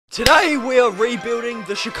Today we are rebuilding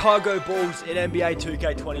the Chicago Bulls in NBA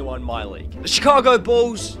 2K21 MyLeague. The Chicago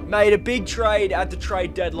Bulls made a big trade at the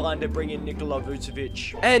trade deadline to bring in Nikola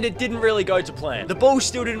Vucevic, and it didn't really go to plan. The Bulls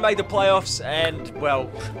still didn't make the playoffs, and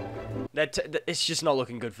well, it's just not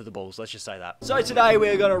looking good for the Bulls, let's just say that. So today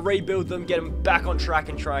we're going to rebuild them, get them back on track,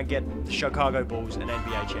 and try and get the Chicago Bulls an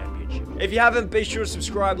NBA championship. If you haven't, be sure to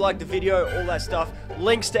subscribe, like the video, all that stuff.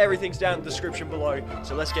 Links to everything's down in the description below.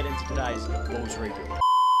 So let's get into today's Bulls rebuild.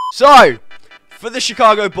 So, for the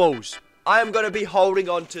Chicago Bulls, I am going to be holding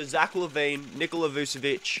on to Zach LaVine, Nikola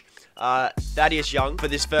Vucevic, Thaddeus Young for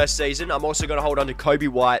this first season. I'm also going to hold on to Kobe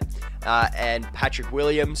White and Patrick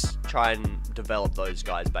Williams, try and develop those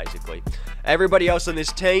guys basically. Everybody else on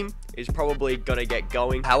this team is probably going to get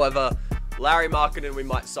going. However, Larry Markkinen we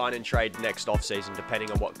might sign and trade next offseason depending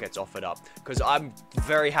on what gets offered up. Because I'm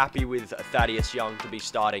very happy with Thaddeus Young to be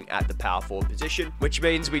starting at the power forward position, which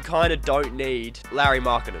means we kind of don't need Larry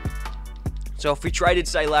Markkinen. So if we traded,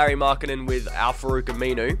 say, Larry Markkinen with Al-Farouq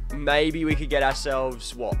Aminu, maybe we could get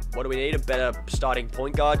ourselves, what do we need? A better starting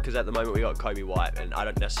point guard? Because at the moment we got Kobe White, and I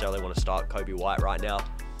don't necessarily want to start Kobe White right now.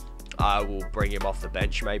 I will bring him off the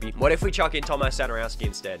bench maybe. What if we chuck in Tomas Satoransky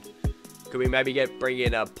instead? Could we maybe bring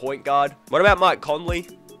in a point guard? What about Mike Conley?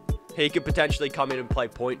 He could potentially come in and play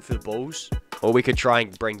point for the Bulls. Or we could try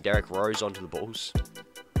and bring Derrick Rose onto the Bulls.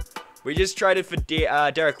 We just traded for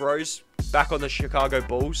Derrick Rose back on the Chicago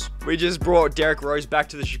Bulls. We just brought Derrick Rose back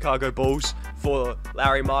to the Chicago Bulls for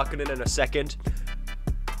Larry Markkinen in a second.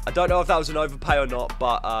 I don't know if that was an overpay or not,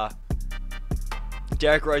 but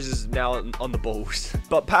Derrick Rose is now on the Bulls.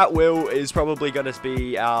 But Pat Will is probably going to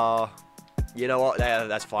be our... You know what? Yeah,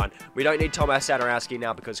 that's fine. We don't need Tomas Satoransky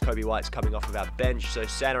now because Kobe White's coming off of our bench. So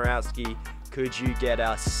Satoransky, could you get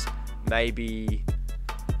us maybe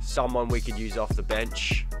someone we could use off the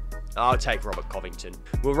bench? I'll take Robert Covington.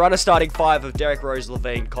 We'll run a starting five of Derrick Rose,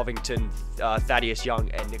 LaVine, Covington, Thaddeus Young,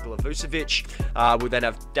 and Nikola Vucevic. We'll then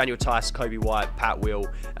have Daniel Tice, Kobe White, Pat Will,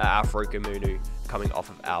 Al-Farouq Aminu coming off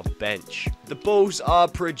of our bench. The Bulls are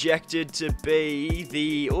projected to be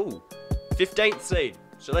the 15th seed.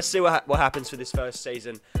 So let's see what happens for this first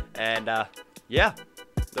season. And yeah,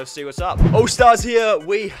 let's see what's up. All-Stars here,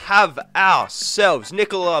 we have ourselves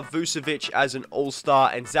Nikola Vucevic as an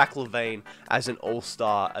All-Star and Zach LaVine as an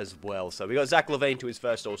All-Star as well. So we got Zach LaVine to his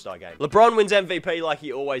first All-Star game. LeBron wins MVP like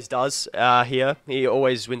he always does here. He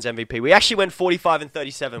always wins MVP. We actually went 45 and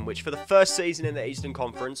 37, which for the first season in the Eastern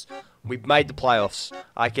Conference, we've made the playoffs.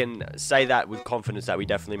 I can say that with confidence that we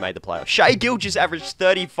definitely made the playoffs. Shai Gilgeous averaged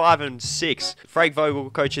 35 and 6. Frank Vogel,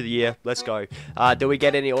 Coach of the Year. Let's go. Do we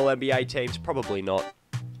get any All-NBA teams? Probably not.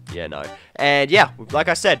 Yeah, no. And yeah, like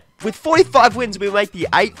I said, with 45 wins, we make the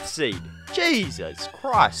 8th seed. Jesus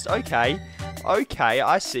Christ. Okay. Okay,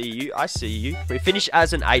 I see you. I see you. We finish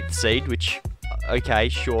as an 8th seed, which, okay,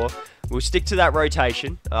 sure. We'll stick to that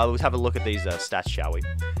rotation. Let's have a look at these stats, shall we?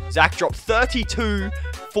 Zach dropped 32,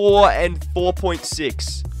 4, and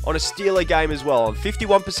 4.6 on a Steeler game as well. On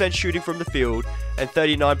 51% shooting from the field and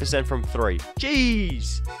 39% from 3.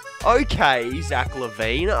 Jeez. Okay, Zach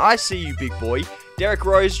LaVine. I see you, big boy. Derrick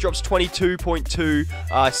Rose drops 22.2,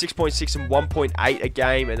 6.6, and 1.8 a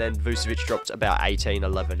game. And then Vucevic drops about 18,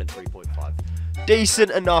 11, and 3.5.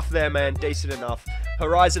 Decent enough there, man. Decent enough.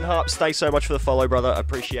 Horizon Harps, thanks so much for the follow, brother.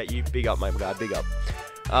 Appreciate you. Big up, my guy. Big up.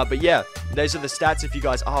 But yeah, those are the stats if you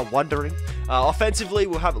guys are wondering. Offensively,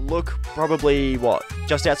 we'll have a look. Probably,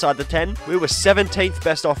 just outside the 10? We were 17th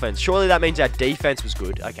best offense. Surely that means our defense was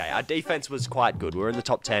good. Okay, our defense was quite good. We were in the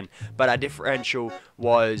top 10. But our differential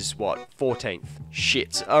was, 14th?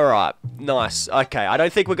 Shit. Alright, nice. Okay, I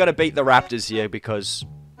don't think we're going to beat the Raptors here because...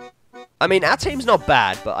 I mean, our team's not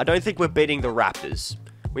bad, but I don't think we're beating the Raptors.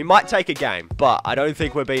 We might take a game, but I don't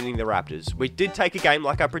think we're beating the Raptors. We did take a game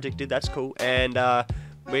like I predicted. That's cool. And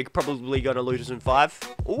we're probably going to lose in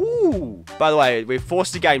 5. Ooh. By the way, we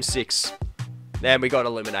forced a game 6. Then we got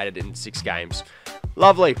eliminated in 6 games.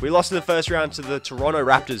 Lovely. We lost in the first round to the Toronto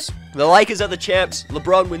Raptors. The Lakers are the champs.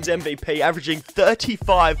 LeBron wins MVP, averaging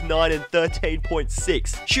 35, 9, and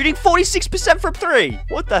 13.6. Shooting 46% from 3.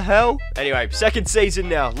 What the hell? Anyway, second season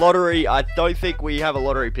now. Lottery. I don't think we have a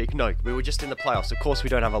lottery pick. No, we were just in the playoffs. Of course we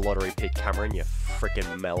don't have a lottery pick, Cameron, you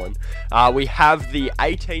freaking melon. We have the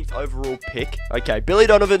 18th overall pick. Okay, Billy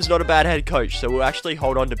Donovan's not a bad head coach, so we'll actually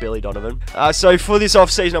hold on to Billy Donovan. So for this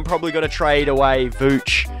offseason, I'm probably going to trade away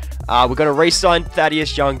Vooch. We're going to re-sign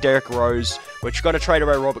Thaddeus Young, Derrick Rose. We're going to trade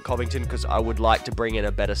away Robert Covington because I would like to bring in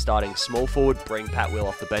a better starting small forward, bring Pat Will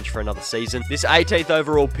off the bench for another season. This 18th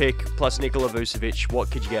overall pick plus Nikola Vucevic,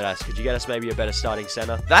 what could you get us? Could you get us maybe a better starting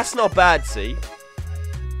center? That's not bad, see?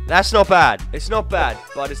 That's not bad. It's not bad,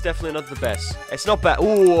 but it's definitely not the best. It's not bad.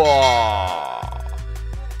 Ooh.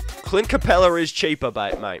 Clint Capella is cheaper,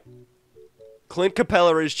 mate. Clint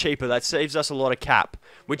Capella is cheaper. That saves us a lot of cap.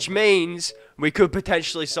 Which means we could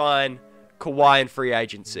potentially sign Kawhi in free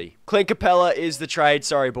agency. Clint Capella is the trade.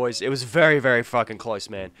 Sorry, boys. It was very, very fucking close,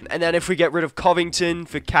 man. And then if we get rid of Covington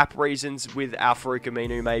for cap reasons with Al-Farouq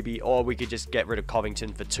Aminu, maybe. Or we could just get rid of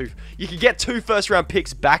Covington for 2. You could get 2 first-round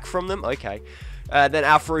picks back from them. Okay. Then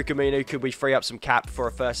Al-Farouq Aminu, could we free up some cap for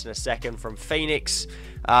a first and a second from Phoenix?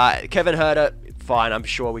 Kevin Huerter, fine. I'm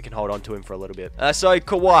sure we can hold on to him for a little bit. So,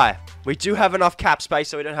 Kawhi. We do have enough cap space,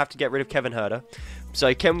 so we don't have to get rid of Kevin Huerter.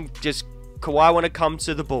 So, does Kawhi want to come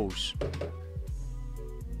to the Bulls?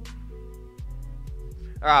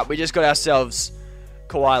 Alright, we just got ourselves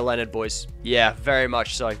Kawhi Leonard, boys. Yeah, very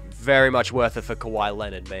much so. Very much worth it for Kawhi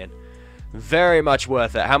Leonard, man. Very much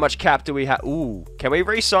worth it. How much cap do we have? Ooh, can we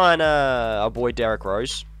re-sign our boy Derrick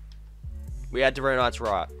Rose? We had to Nights,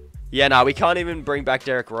 right. Yeah, no, we can't even bring back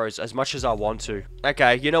Derrick Rose as much as I want to.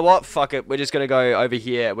 Okay, you know what? Fuck it. We're just going to go over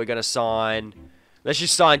here. We're going to sign... Let's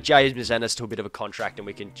just sign James Ennis to a bit of a contract and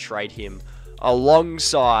we can trade him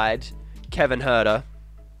alongside Kevin Huerter.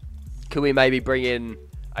 Could we maybe bring in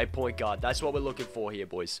a point guard? That's what we're looking for here,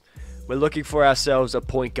 boys. We're looking for ourselves a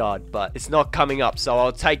point guard, but it's not coming up. So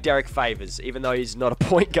I'll take Derek Favors, even though he's not a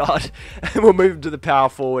point guard. And we'll move him to the power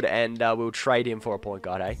forward and we'll trade him for a point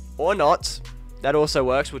guard, eh? Or not. That also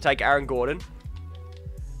works. We'll take Aaron Gordon.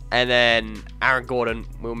 And then Aaron Gordon,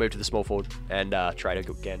 we'll move to the small forward and trade it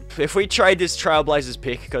again. If we trade this Trailblazers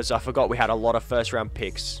pick, because I forgot we had a lot of first round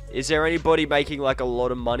picks. Is there anybody making like a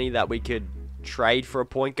lot of money that we could trade for a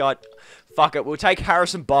point guard? Fuck it. We'll take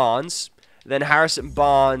Harrison Barnes. Then Harrison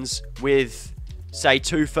Barnes with, say,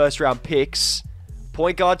 2 first round picks.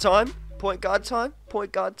 Point guard time? Point guard time?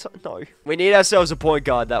 Point guard time? No. We need ourselves a point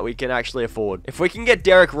guard that we can actually afford. If we can get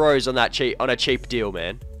Derrick Rose on that a cheap deal,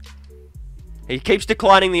 man. He keeps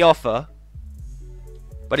declining the offer.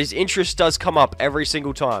 But his interest does come up every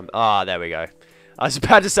single time. Ah, there we go. I was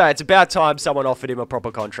about to say, it's about time someone offered him a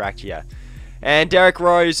proper contract, yeah. And Derrick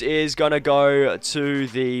Rose is going to go to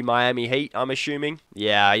the Miami Heat, I'm assuming.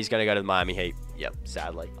 Yeah, he's going to go to the Miami Heat. Yep,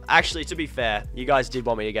 sadly. Actually, to be fair, you guys did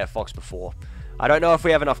want me to get Fox before. I don't know if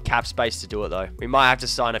we have enough cap space to do it, though. We might have to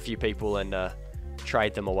sign a few people and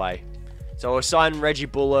trade them away. So we'll sign Reggie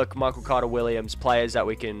Bullock, Michael Carter-Williams, players that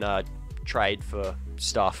we can trade for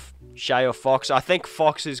stuff. Shea or Fox? I think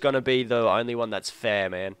Fox is going to be the only one that's fair,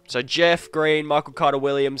 man. So Jeff Green, Michael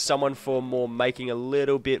Carter-Williams, someone for making a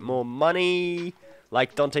little bit more money.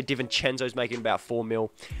 Like Dante DiVincenzo's making about 4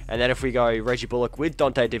 mil. And then if we go Reggie Bullock with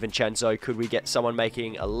Dante DiVincenzo, could we get someone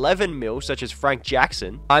making 11 mil, such as Frank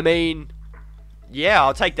Jackson? I mean, yeah,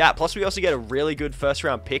 I'll take that. Plus we also get a really good first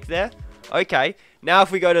round pick there. Okay, now if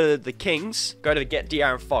we go to the Kings, go to get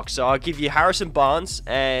De'Aaron Fox. So I'll give you Harrison Barnes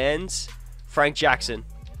and Frank Jackson.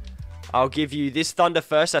 I'll give you this Thunder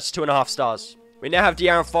first. That's 2.5 stars. We now have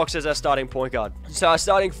De'Aaron Fox as our starting point guard. So our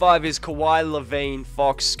starting 5 is Kawhi, Levine,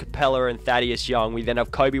 Fox, Capella, and Thaddeus Young. We then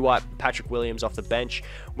have Kobe White, Patrick Williams off the bench.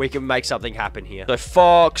 We can make something happen here. So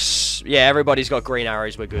Fox, yeah, everybody's got green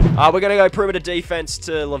arrows. We're good. We're going to go perimeter defense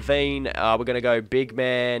to Levine. We're going to go big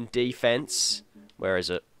man defense. Where is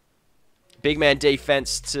it? Big man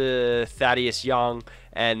defense to Thaddeus Young.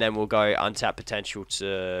 And then we'll go untapped potential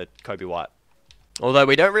to Kobe White. Although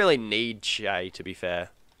we don't really need Shea, to be fair.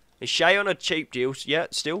 Is Shea on a cheap deal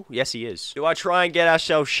yet still? Yes, he is. Do I try and get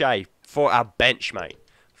ourselves Shea for our bench, mate?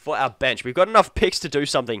 For our bench. We've got enough picks to do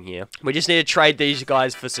something here. We just need to trade these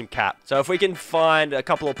guys for some cap. So if we can find a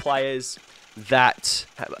couple of players that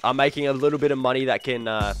are making a little bit of money that can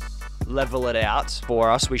level it out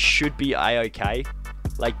for us, we should be A-okay.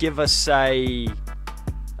 Like, give us, say,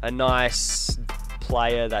 a nice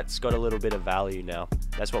player that's got a little bit of value now.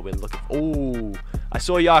 That's what we're looking for. Ooh, I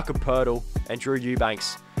saw Jakob Poeltl and Drew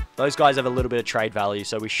Eubanks. Those guys have a little bit of trade value,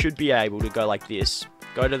 so we should be able to go like this.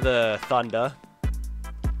 Go to the Thunder.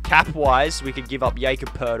 Cap-wise, we could give up Jakob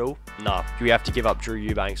Poeltl. No, do we have to give up Drew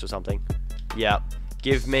Eubanks or something? Yeah.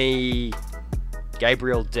 Give me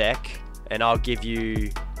Gabriel Deck, and I'll give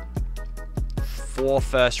you 4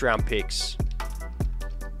 first-round picks.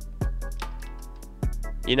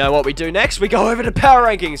 You know what we do next? We go over to power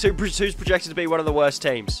rankings. Who's projected to be one of the worst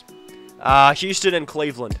teams? Houston and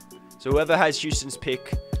Cleveland. So whoever has Houston's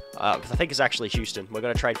pick, I think it's actually Houston. We're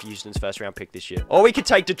going to trade for Houston's first-round pick this year. Or we could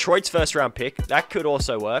take Detroit's first-round pick. That could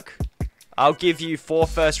also work. I'll give you 4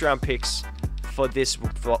 first-round picks for this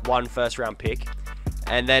 1 first-round pick.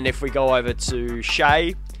 And then if we go over to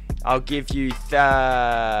Shea, I'll give you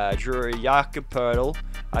Jakob Poeltl.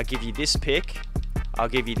 I'll give you this pick. I'll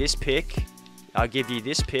give you this pick. I'll give you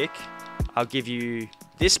this pick. I'll give you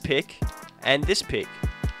this pick. And this pick.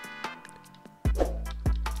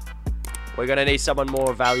 We're going to need someone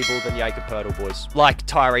more valuable than Jakob Poeltl, boys. Like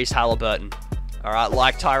Tyrese Halliburton. Alright,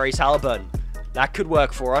 like Tyrese Halliburton. That could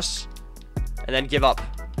work for us. And then give up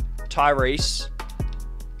Tyrese.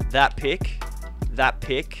 That pick. That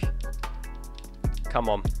pick. Come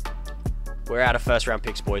on. We're out of first round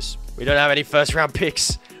picks, boys. We don't have any first round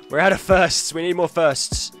picks. We're out of firsts. We need more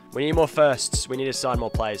firsts. We need more firsts. We need to sign more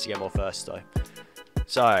players to get more firsts, though.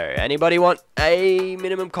 So, anybody want a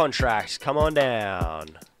minimum contract? Come on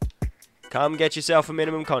down. Come get yourself a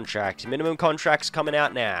minimum contract. Minimum contract's coming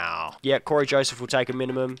out now. Yeah, Corey Joseph will take a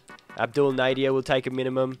minimum. Abdul Nadir will take a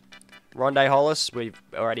minimum. Rondé Hollis, we've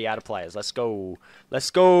already out of players. Let's go.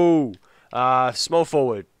 Let's go. Small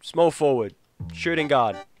forward. Small forward. Shooting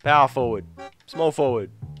guard. Power forward. Small forward.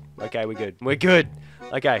 Okay, we're good. We're good.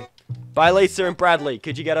 Okay. Bielitsa and Bradley,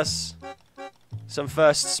 could you get us some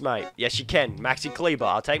firsts, mate? Yes, you can. Maxi Kleber.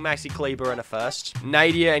 I'll take Maxi Kleber and a first.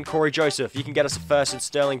 Nadia and Corey Joseph, you can get us a first and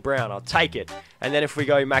Sterling Brown. I'll take it. And then if we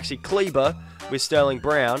go Maxi Kleber with Sterling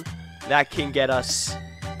Brown, that can get us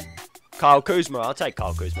Kyle Kuzma. I'll take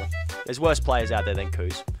Kyle Kuzma. There's worse players out there than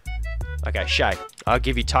Kuz. Okay, Shay. I'll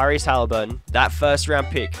give you Tyrese Halliburton, that first round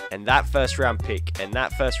pick, and that first round pick, and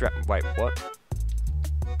that first round... Wait, what?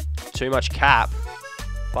 Too much cap.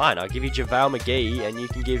 Fine, I'll give you JaVale McGee, and you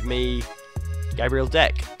can give me Gabriel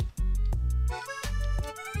Deck.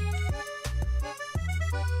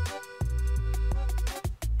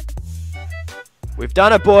 We've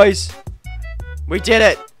done it, boys. We did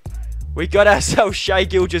it. We got ourselves Shai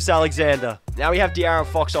Gilgeous-Alexander. Now we have De'Aaron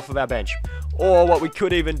Fox off of our bench. Or what we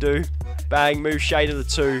could even do, bang, move Shai to the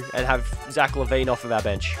 2 and have Zach LaVine off of our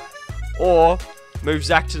bench. Or move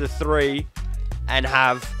Zach to the 3 and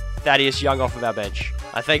have Thaddeus Young off of our bench.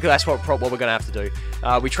 I think that's what we're going to have to do.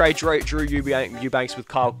 We trade Drew Eubanks with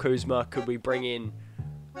Kyle Kuzma. Could we bring in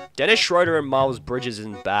Dennis Schroeder and Miles Bridges?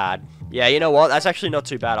 Isn't bad. Yeah, you know what? That's actually not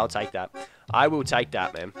too bad. I'll take that. I will take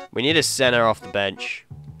that, man. We need a center off the bench,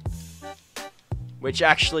 which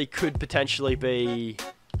actually could potentially be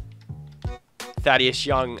Thaddeus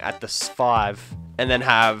Young at the 5. And then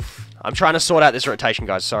have... I'm trying to sort out this rotation,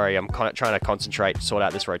 guys. Sorry, I'm trying to concentrate, sort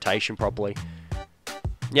out this rotation properly.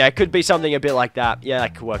 Yeah, it could be something a bit like that. Yeah,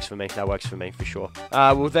 that works for me. That works for me, for sure.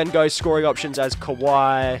 We'll then go scoring options as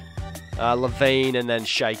Kawhi, LaVine, and then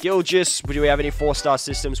Shai Gilgeous. Do we have any 4-star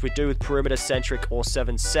systems? We do with perimeter centric or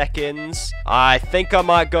 7 seconds. I think I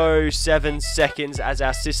might go 7 seconds as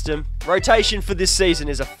our system. Rotation for this season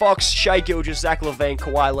is a Fox, Shai Gilgeous, Zach LaVine,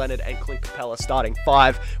 Kawhi Leonard, and Clint Capella starting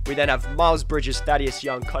 5. We then have Miles Bridges, Thaddeus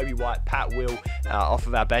Young, Kobe White, Pat Will off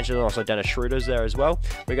of our bench, and also Dennis Schroeder's there as well.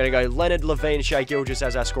 We're going to go Leonard, LaVine, Shai Gilgeous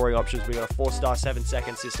as our scoring options. We got a 4-star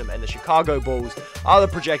 7-second system, and the Chicago Bulls are the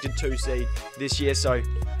projected 2 seed this year. So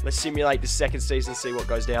let's simulate the second season, see what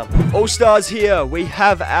goes down. All-stars here. We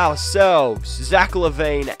have ourselves Zach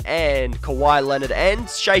LaVine and Kawhi Leonard and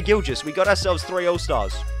Shai Gilgeous. We got ourselves 3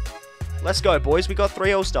 All-stars. Let's go, boys. We got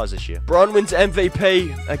 3 All-Stars this year. Bron wins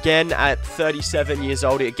MVP again at 37 years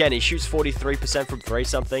old. Again, he shoots 43% from 3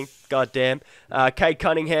 something. God damn. Cade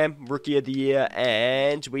Cunningham, Rookie of the Year,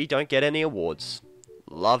 and we don't get any awards.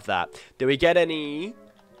 Love that. Do we get any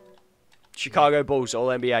Chicago Bulls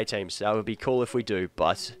All-NBA teams? That would be cool if we do,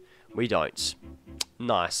 but we don't.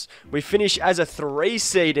 Nice. We finish as a 3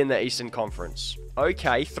 seed in the Eastern Conference.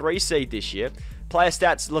 Okay, 3 seed this year. Player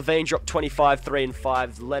stats, LaVine dropped 25, 3 and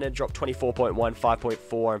 5. Leonard dropped 24.1,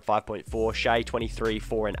 5.4 and 5.4. Shai 23,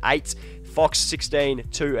 4 and 8. Fox 16,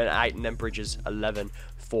 2 and 8. And then Bridges 11,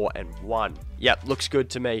 4 and 1. Yep, looks good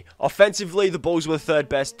to me. Offensively, the Bulls were the 3rd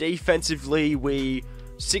best. Defensively, we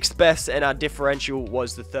 6th best, and our differential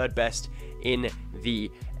was the 3rd best in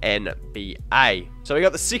the NBA. So we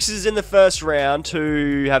got the Sixers in the first round,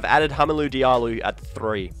 who have added Hamidou Diallo at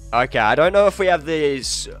 3. Okay, I don't know if we have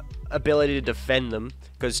these ability to defend them,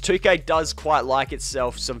 because 2K does quite like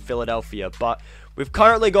itself some Philadelphia, but we've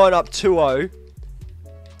currently gone up 2-0.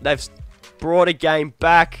 They've brought a game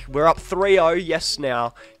back. We're up 3-0. Yes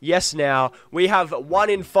now. Yes now. We have 1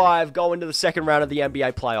 in 5 going to the second round of the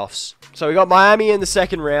NBA playoffs. So we got Miami in the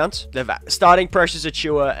second round. They've starting Precious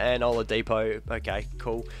Achiuwa and Oladipo. Okay,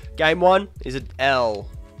 cool. Game 1 is an L.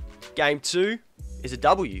 Game 2 is a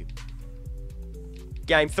W.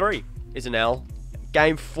 Game 3 is an L.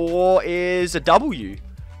 Game 4 is a W.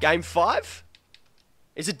 Game 5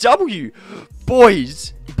 is a W.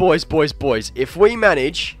 Boys. If we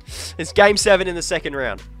manage, it's Game 7 in the second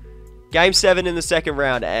round. Game 7 in the second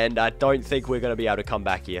round, and I don't think we're going to be able to come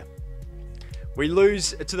back here. We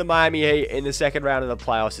lose to the Miami Heat in the second round of the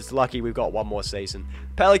playoffs. It's lucky we've got 1 more season.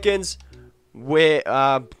 Pelicans, win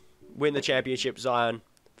the championship. Zion,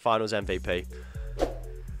 Finals MVP.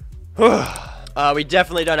 We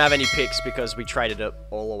definitely don't have any picks because we traded it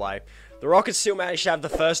all away. The Rockets still managed to have the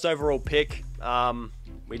first overall pick.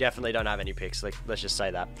 We definitely don't have any picks. Let's just say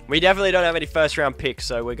that. We definitely don't have any first-round picks,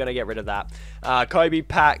 so we're going to get rid of that. Kobe,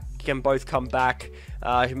 Pat can both come back.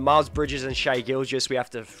 Miles Bridges and Shai Gilgeous, we have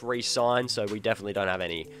to re-sign, so we definitely don't have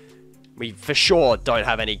any... We for sure don't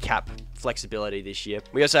have any cap flexibility this year.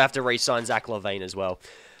 We also have to re-sign Zach LaVine as well.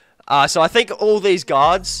 So I think all these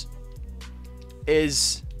guards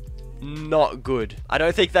is not good. I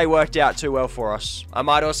don't think they worked out too well for us. I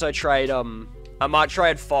might also trade, I might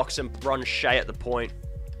trade Fox and run Shai at the point.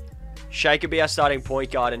 Shai could be our starting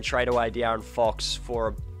point guard and trade away De'Aaron Fox for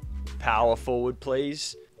a power forward,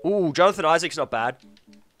 please. Ooh, Jonathan Isaac's not bad.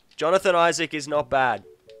 Jonathan Isaac is not bad.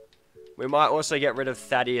 We might also get rid of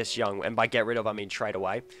Thaddeus Young. And by get rid of, I mean trade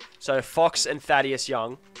away. So Fox and Thaddeus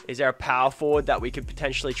Young. Is there a power forward that we could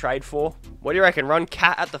potentially trade for? What do you reckon? Run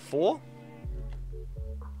Cat at the 4?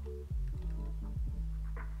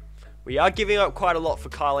 We are giving up quite a lot for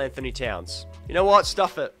Karl Anthony Towns. You know what?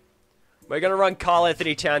 Stuff it. We're going to run Karl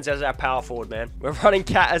Anthony Towns as our power forward, man. We're running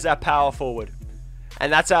Cat as our power forward.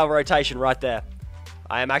 And that's our rotation right there.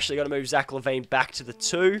 I am actually going to move Zach LaVine back to the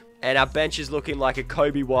 2. And our bench is looking like a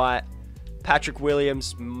Kobe White, Patrick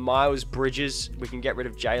Williams, Miles Bridges. We can get rid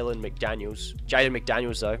of Jaden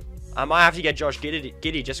McDaniels, though. I might have to get Josh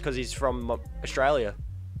Giddey just because he's from Australia.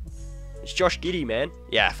 It's Josh Giddey, man.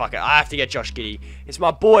 Yeah, fuck it. I have to get Josh Giddey. It's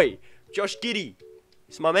my boy, Josh Giddey.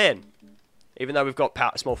 It's my man. Even though we've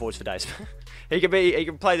got small forwards for days. He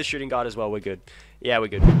can play the shooting guard as well. We're good. Yeah, we're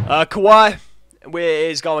good. Kawhi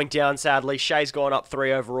is going down, sadly. Shai's gone up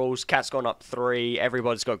 3 overalls. Cat's gone up 3.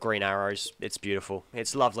 Everybody's got green arrows. It's beautiful.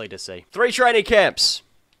 It's lovely to see. 3 training camps.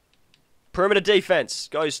 Perimeter defense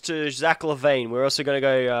goes to Zach LaVine. We're also going to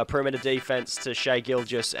go perimeter defense to Shai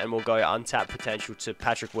Gilgeous, and we'll go untapped potential to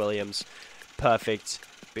Patrick Williams. Perfect,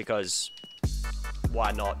 because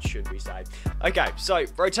why not, should we say. Okay, so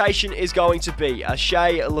rotation is going to be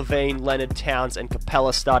Shai, LaVine, Leonard, Towns, and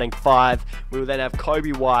Capella starting 5. We will then have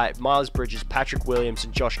Kobe White, Miles Bridges, Patrick Williams,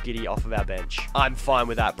 and Josh Giddey off of our bench. I'm fine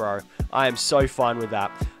with that, bro. I am so fine with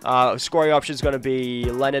that. Scoring option is going to be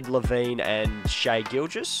Leonard, LaVine, and Shai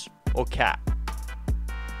Gilgeous. Or Cat.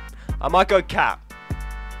 I might go Cat.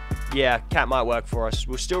 Yeah, Cat might work for us.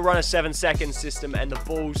 We'll still run a 7-second system, and the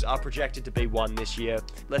Bulls are projected to be 1 this year.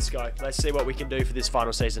 Let's go. Let's see what we can do for this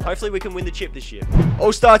final season. Hopefully we can win the chip this year.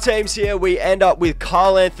 All-star teams here. We end up with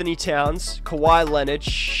Karl Anthony Towns, Kawhi Leonard,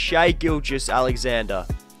 Shai Gilgeous Alexander.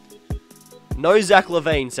 No Zach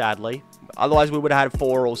LaVine, sadly. Otherwise, we would have had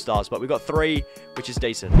 4 All-Stars, but we got 3, which is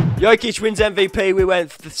decent. Jokic wins MVP. We went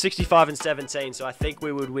 65 and 17, so I think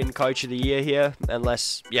we would win Coach of the Year here.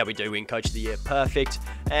 Unless, yeah, we do win Coach of the Year. Perfect.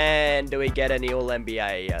 And do we get any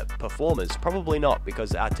All-NBA performers? Probably not,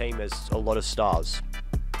 because our team has a lot of stars.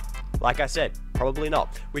 Like I said, probably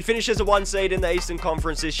not. We finished as a 1 seed in the Eastern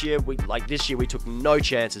Conference this year. This year we took no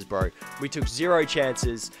chances, bro. We took 0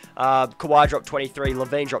 chances. Kawhi dropped 23,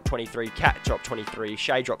 LaVine dropped 23, Cat dropped 23,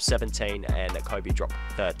 Shai dropped 17, and Kobe dropped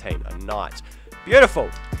 13 a night. Beautiful.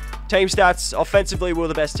 Team stats, offensively, we're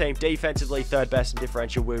the best team. Defensively, 3rd best in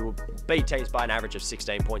differential. We will beat teams by an average of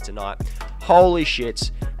 16 points a night. Holy shit.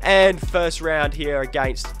 And first round here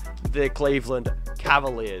against the Cleveland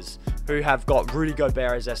Cavaliers, who have got Rudy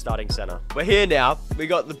Gobert as their starting center. We're here now. We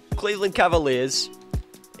got the Cleveland Cavaliers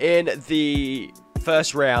in the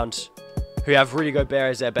first round, who have Rudy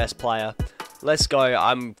Gobert as their best player. Let's go.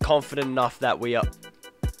 I'm confident enough that we are...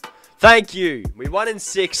 Thank you. We won in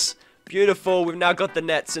 6. Beautiful. We've now got the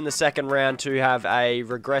Nets in the second round to have a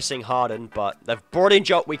regressing Harden, but they've brought in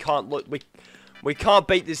Joe. We can't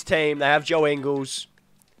beat this team. They have Joe Ingles.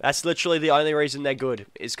 That's literally the only reason they're good,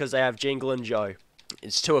 is because they have Jingle and Joe.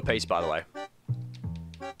 It's 2 apiece, by the way.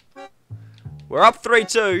 We're up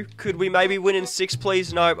 3-2. Could we maybe win in 6,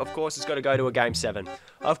 please? No, of course it's got to go to a Game 7.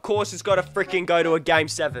 Of course it's got to freaking go to a Game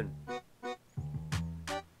 7.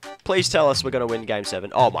 Please tell us we're going to win Game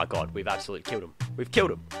 7. Oh my god, we've absolutely killed him. We've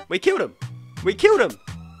killed him. We killed him. We killed him.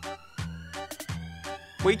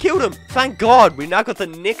 We killed him. Thank god. We now got the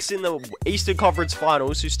Knicks in the Eastern Conference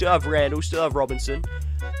Finals, who still have Randall, still have Robinson,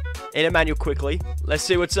 and Emmanuel quickly. Let's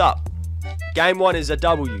see what's up. Game 1 is a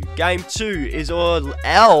W. Game 2 is all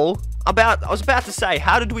L. I was about to say,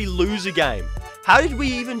 how did we lose a game? How did we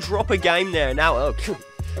even drop a game there? Now,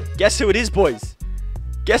 guess who it is, boys?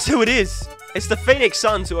 Guess who it is? It's the Phoenix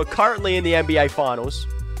Suns, who are currently in the NBA Finals,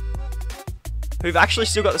 who've actually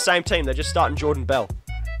still got the same team. They're just starting Jordan Bell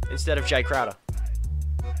instead of Jay Crowder.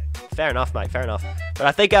 Fair enough, mate. Fair enough. But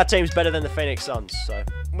I think our team's better than the Phoenix Suns. So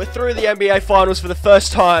we're through the NBA Finals for the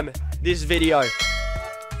first time this video.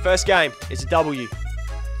 First game is a W.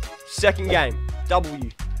 Second game, W.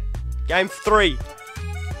 Game 3.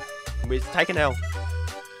 We're taking L.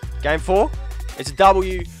 Game 4. It's a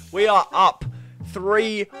W. We are up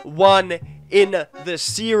 3-1 in the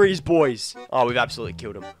series, boys. Oh, we've absolutely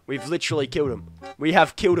killed him. We've literally killed him. We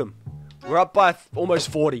have killed him. We're up by almost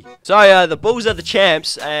 40. So, the Bulls are the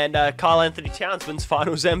champs, and Karl Anthony Towns wins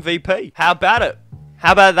Finals MVP. How about it?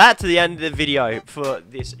 How about that to the end of the video for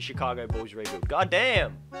this Chicago Bulls rebuild? God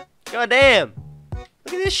damn. God damn.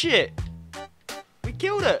 Look at this shit. We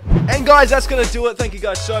killed it. And guys, that's going to do it. Thank you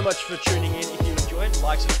guys so much for tuning in. If you enjoyed,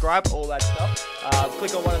 like, subscribe, all that stuff.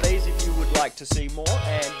 Click on one of these if you would like to see more.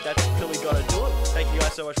 And that's really going to do it. Thank you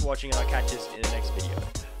guys so much for watching, and I'll catch you in the next video.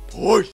 Peace.